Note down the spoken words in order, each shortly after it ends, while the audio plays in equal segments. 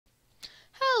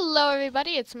Hello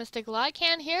everybody, it's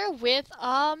MysticLycan here with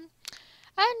a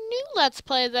new Let's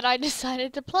Play that I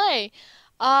decided to play.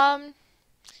 Um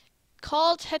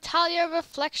called Hetalia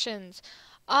Reflections.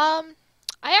 I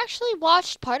actually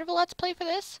watched part of a Let's Play for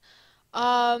this.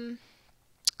 Um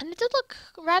and it did look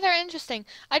rather interesting.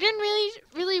 I didn't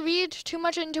really read too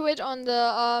much into it on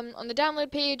the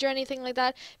download page or anything like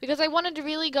that because I wanted to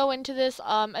really go into this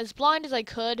as blind as I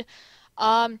could.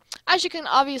 As you can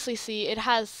obviously see, it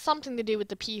has something to do with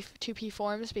the 2P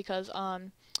forms because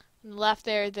on the left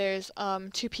there's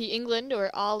 2P England or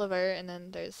Oliver, and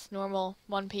then there's normal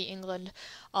 1P England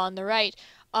on the right.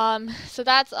 So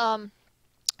that's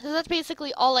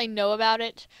basically all I know about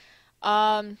it.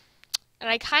 And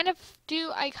I kind of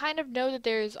know that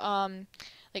there's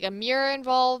like a mirror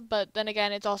involved, but then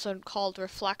again it's also called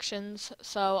reflections.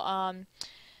 So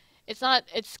it's not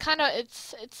it's kind of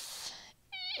it's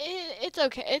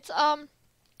okay. It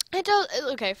does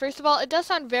okay. First of all, it does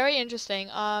sound very interesting.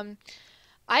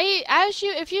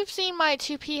 If you've seen my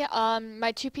 2P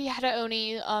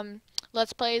Hetaoni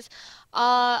Let's Plays,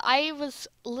 I was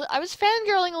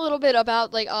fangirling a little bit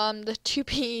about like the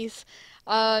 2Ps,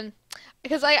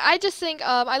 because I just think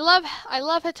I love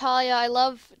Hetalia, I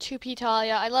love 2P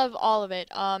Talia, I love all of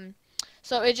it.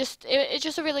 So it's just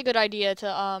a really good idea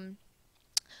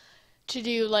to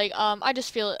do like I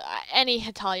just feel any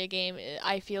Hetalia game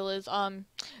I feel is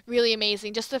really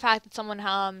amazing. Just the fact that someone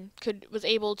was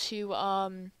able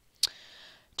to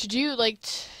do like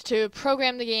to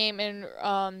program the game and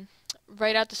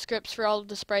write out the scripts for all of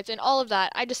the sprites and all of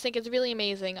that. I just think it's really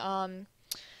amazing.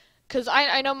 Cause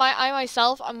I know I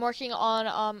myself I'm working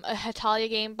on a Hetalia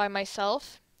game by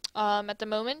myself at the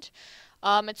moment.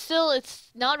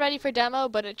 It's not ready for demo,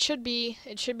 but it should be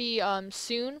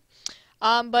soon.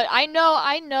 But I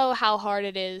know how hard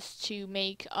it is to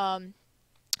make a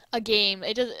game.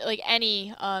 It does like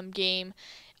any game.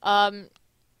 Um,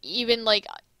 Even like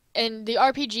and the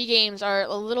RPG games are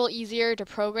a little easier to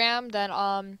program than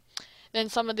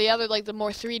some of the other like the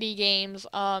more 3D games.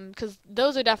 'Cause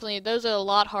those are a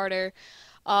lot harder.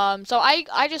 So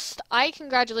I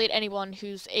congratulate anyone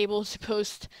who's able to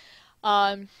post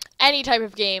any type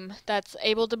of game that's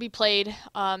able to be played.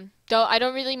 I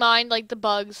don't really mind like the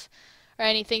bugs or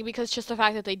anything because just the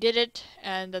fact that they did it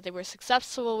and that they were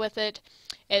successful with it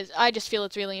is I just feel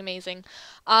it's really amazing.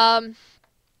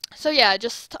 So yeah,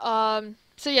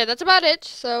 that's about it.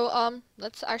 So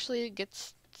let's actually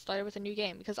get started with a new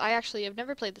game because I actually have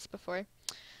never played this before.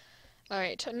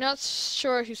 Alright, I'm not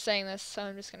sure who's saying this, so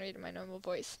I'm just going to read in my normal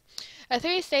voice. A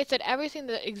theory states that everything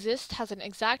that exists has an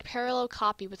exact parallel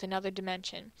copy with another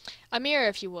dimension. A mirror,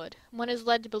 if you would. One is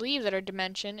led to believe that our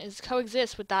dimension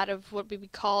coexists with that of what we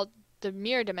call the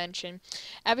mirror dimension.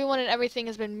 Everyone and everything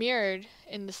has been mirrored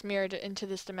in this into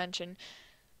this dimension.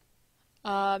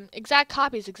 Exact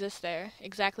copies exist there,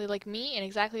 exactly like me and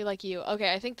exactly like you.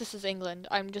 Okay, I think this is England.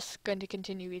 I'm just going to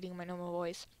continue reading my normal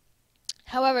voice.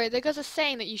 However, there goes a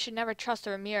saying that you should never trust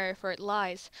a mirror, for it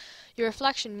lies. Your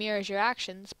reflection mirrors your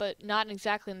actions, but not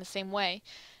exactly in the same way.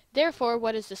 Therefore,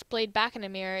 what is displayed back in a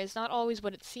mirror is not always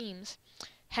what it seems.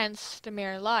 Hence, the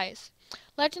mirror lies.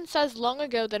 Legend says long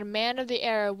ago that a man of the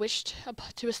era wished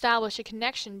to establish a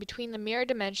connection between the mirror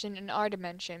dimension and our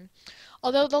dimension.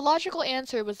 Although the logical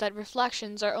answer was that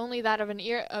reflections are only that of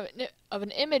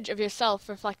an image of yourself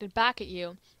reflected back at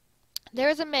you. There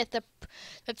is a myth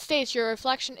that states your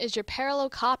reflection is your parallel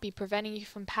copy preventing you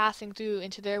from passing through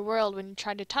into their world when you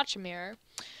try to touch a mirror.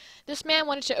 This man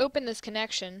wanted to open this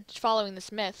connection, following this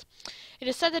myth. It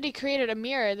is said that he created a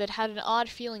mirror that had an odd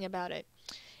feeling about it.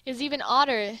 Was even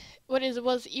odder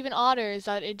is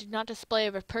that it did not display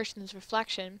of a person's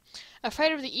reflection.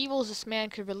 Afraid of the evils this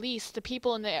man could release, the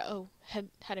people in the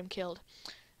had him killed.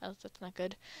 Oh, that's not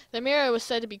good. The mirror was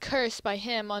said to be cursed by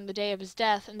him on the day of his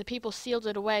death, and the people sealed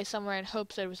it away somewhere in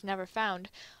hopes that it was never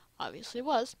found. Obviously it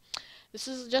was. This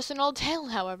is just an old tale,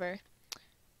 however.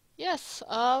 Yes,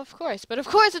 of course. But of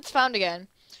course it's found again.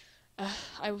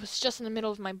 I was just in the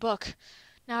middle of my book.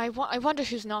 Now I wonder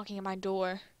who's knocking at my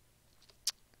door.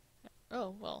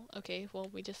 Oh, well, okay.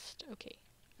 Well, okay.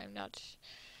 I'm not...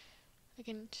 I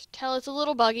can tell it's a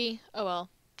little buggy. Oh well.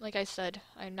 Like I said,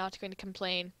 I'm not going to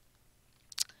complain.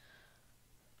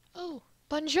 Oh,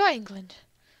 bonjour, England.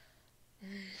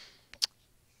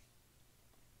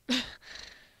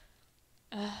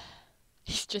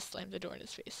 He's just slammed the door in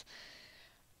his face.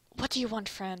 What do you want,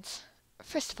 France?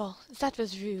 First of all, that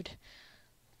was rude.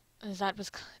 That was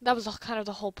kind of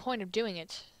the whole point of doing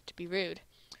it, to be rude.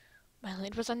 Well,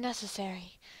 it was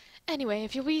unnecessary. Anyway,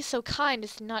 if you'll be so kind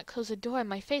as to not close the door in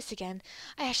my face again,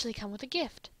 I actually come with a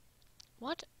gift.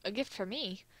 What? A gift for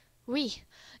me? Oui.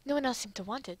 No one else seemed to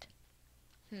want it.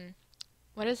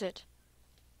 What is it?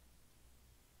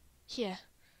 Here.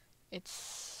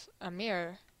 It's a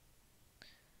mirror.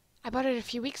 I bought it a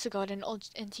few weeks ago at an old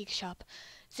antique shop.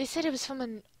 They said it was from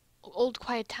an old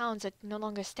quiet town that no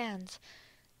longer stands.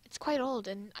 It's quite old,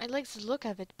 and I like the look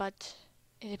of it, but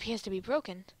it appears to be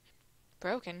broken.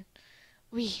 Broken?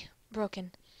 Oui,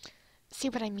 broken. See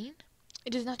what I mean?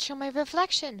 It does not show my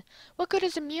reflection. What good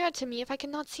is a mirror to me if I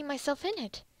cannot see myself in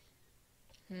it?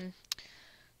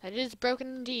 That is broken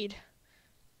indeed.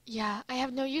 Yeah, I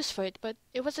have no use for it, but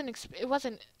it wasn't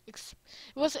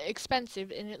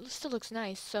expensive, and it still looks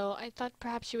nice. So I thought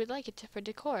perhaps you would like it for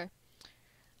decor.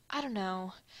 I don't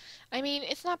know. I mean,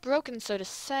 it's not broken, so to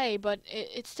say, but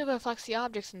it still reflects the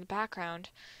objects in the background.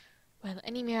 Well,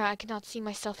 any mirror I cannot see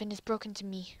myself in is broken to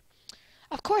me.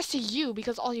 Of course to you,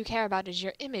 because all you care about is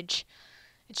your image.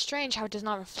 It's strange how it does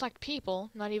not reflect people,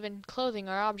 not even clothing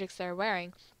or objects they're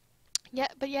wearing.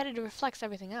 But yet it reflects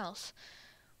everything else.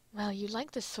 Well, you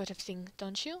like this sort of thing,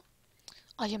 don't you?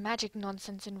 All your magic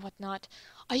nonsense and whatnot.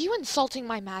 Are you insulting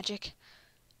my magic?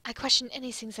 I question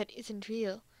anything that isn't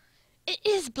real. It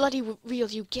is bloody real,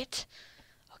 you git.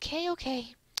 Okay,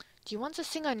 okay. Do you want to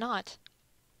sing or not?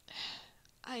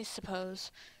 I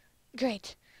suppose.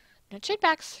 Great. No trade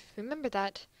backs. Remember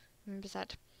that. Remember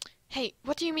that. Hey,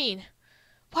 what do you mean?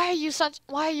 Why are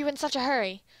you in such a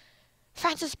hurry?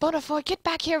 Francis Bonafort, get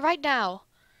back here right now.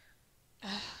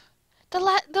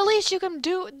 The least you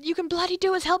can bloody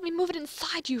do is help me move it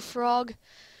inside, you frog.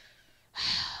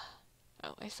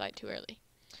 Oh, I sighed too early.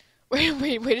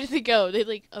 Wait, where did they go?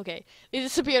 Okay, they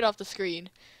disappeared off the screen.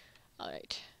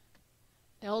 Alright.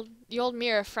 The old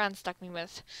mirror Franz stuck me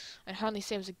with. I'd hardly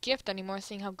say it was a gift anymore,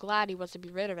 seeing how glad he was to be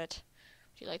rid of it.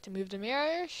 Would you like to move the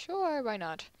mirror? Sure, why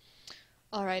not?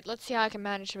 Alright, let's see how I can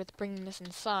manage with bringing this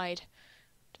inside.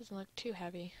 Doesn't look too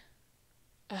heavy.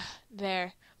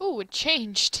 There. Ooh, it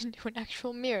changed into an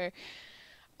actual mirror.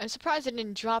 I'm surprised I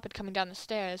didn't drop it coming down the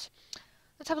stairs.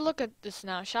 Let's have a look at this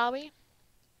now, shall we?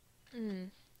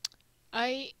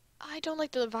 I don't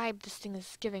like the vibe this thing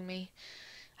is giving me.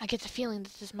 I get the feeling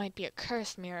that this might be a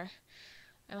cursed mirror.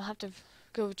 I'll have to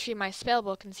go retrieve my spell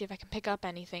book and see if I can pick up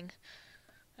anything.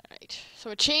 Alright, so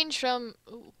it changed from...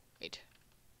 Ooh, wait.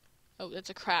 Oh, that's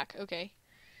a crack, okay.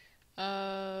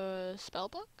 Spell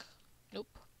book?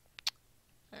 Nope.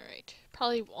 Alright,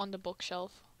 probably on the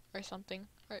bookshelf or something.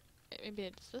 Or maybe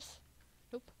it's this?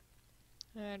 Nope.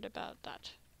 And about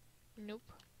that.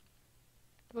 Nope.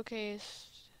 Bookcase.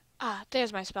 Ah,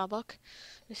 there's my spellbook.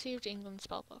 Received England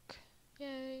spellbook.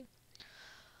 Yay.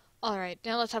 Alright,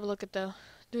 now let's have a look at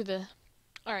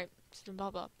alright,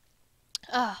 blah blah.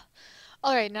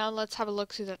 Alright, now let's have a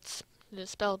look through the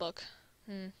spellbook.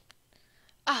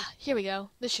 Here we go.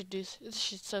 This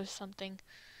should show something.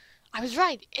 I was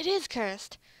right, it is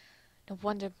cursed. No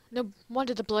wonder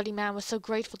the bloody man was so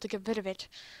grateful to get rid of it.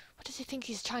 What does he think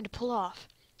he's trying to pull off?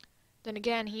 Then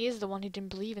again, he is the one who didn't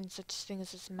believe in such thing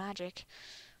as this magic.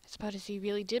 I suppose he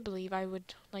really did believe I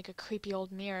would like a creepy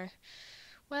old mirror.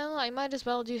 Well, I might as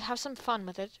well have some fun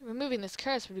with it. Removing this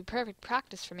curse would be perfect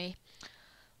practice for me.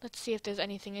 Let's see if there's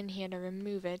anything in here to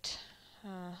remove it.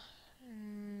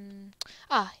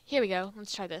 Here we go.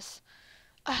 Let's try this.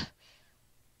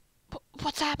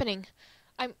 What's happening?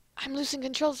 I'm losing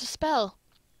control of the spell.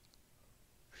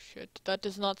 Shit, that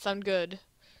does not sound good.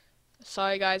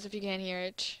 Sorry guys if you can't hear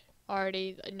it.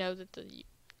 Already I know that you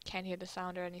can't hear the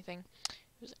sound or anything.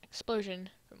 It was an explosion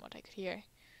from what I could hear.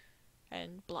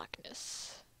 And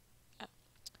blackness.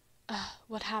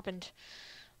 What happened?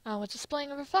 It's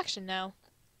displaying a reflection now.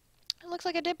 It looks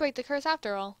like I did break the curse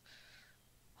after all.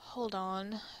 Hold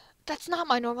on. That's not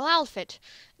my normal outfit.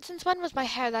 Since when was my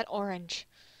hair that orange?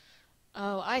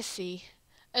 Oh, I see.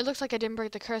 It looks like I didn't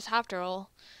break the curse after all.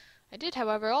 I did,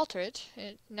 however, alter it.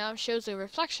 It now shows a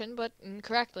reflection, but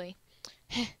incorrectly.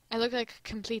 I look like a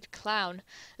complete clown.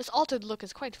 This altered look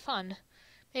is quite fun.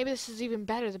 Maybe this is even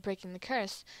better than breaking the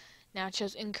curse. Now it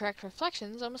shows incorrect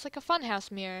reflections, almost like a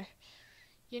funhouse mirror.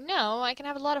 You know, I can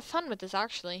have a lot of fun with this,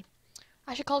 actually.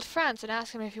 I should call Franz and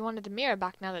ask him if he wanted the mirror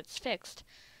back now that it's fixed.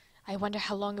 I wonder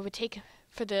how long it would take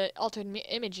for the altered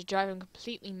image to drive him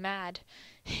completely mad.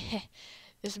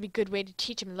 This would be a good way to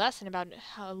teach him a lesson about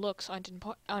how looks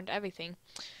aren't everything.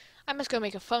 I must go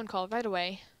make a phone call right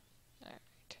away. Alright.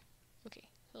 Okay,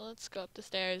 so let's go up the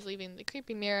stairs, leaving the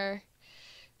creepy mirror.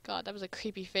 God, that was a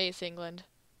creepy face, England.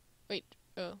 Wait,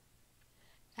 oh.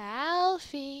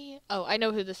 Alfie! Oh, I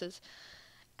know who this is.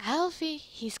 Alfie,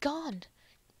 he's gone.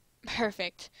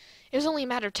 Perfect. It was only a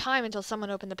matter of time until someone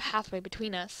opened the pathway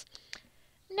between us.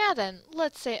 Now then,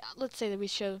 let's say that we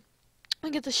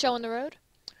get the show on the road.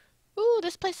 Ooh,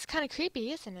 this place is kind of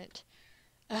creepy, isn't it?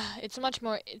 It's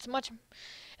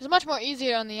It's much more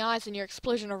easier on the eyes than your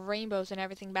explosion of rainbows and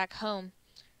everything back home.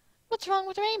 What's wrong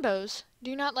with rainbows? Do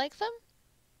you not like them?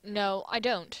 No, I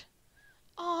don't.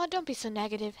 Aw, don't be so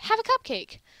negative. Have a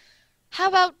cupcake. How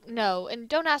about no, and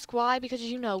don't ask why because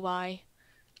you know why.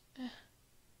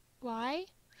 Why?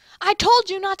 I told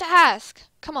you not to ask!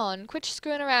 Come on, quit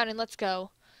screwing around and let's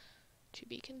go. To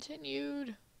be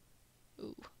continued.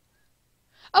 Ooh.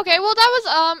 Okay, well that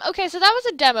was okay, so that was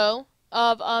a demo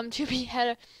of to be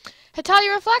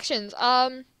Hetalia Reflections.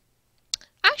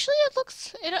 Actually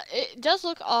it does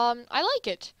look I like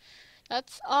it.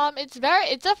 It's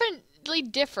definitely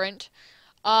different.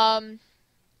 Um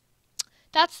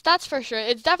that's for sure.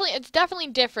 It's definitely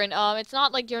different. It's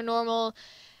not like your normal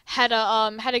had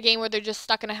a game where they're just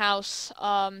stuck in a house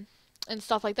and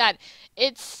stuff like that.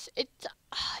 It's it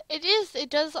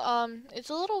does it's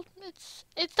a little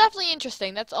it's definitely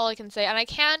interesting. That's all I can say. And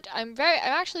I'm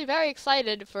actually very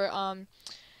excited for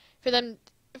them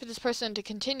for this person to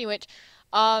continue it.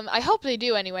 I hope they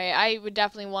do anyway. I would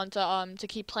definitely want to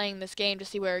keep playing this game to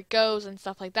see where it goes and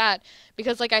stuff like that.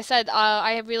 Because like I said,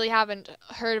 really haven't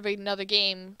heard of another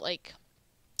game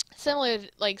similar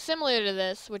to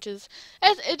this, which is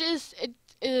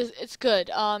it's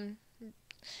good.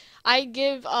 I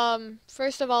give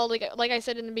first of all, like I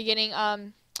said in the beginning,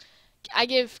 I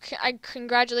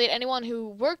congratulate anyone who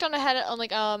worked on an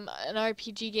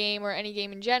RPG game or any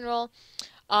game in general.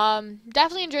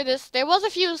 Definitely enjoyed this. There was a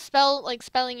few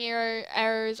spelling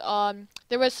errors.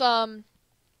 There was some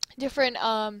different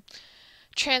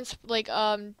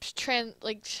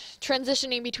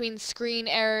transitioning between screen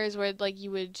errors where like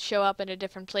you would show up in a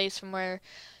different place from where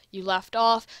you left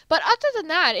off. But other than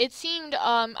that, it seemed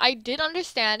I did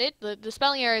understand it. The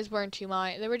spelling errors weren't too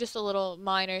minor. They were just a little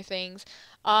minor things.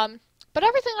 But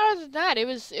everything other than that, it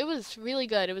was really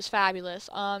good. It was fabulous.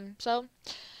 That's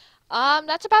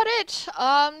about it.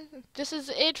 This is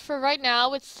it for right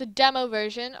now. It's the demo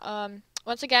version.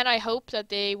 Once again, I hope that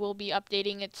they will be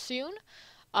updating it soon.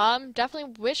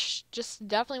 Definitely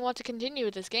want to continue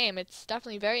with this game. It's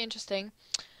definitely very interesting.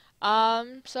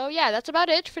 So yeah, that's about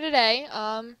it for today.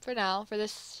 For now, for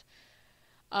this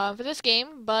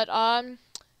game. But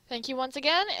thank you once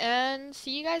again, and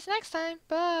see you guys next time.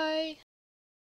 Bye.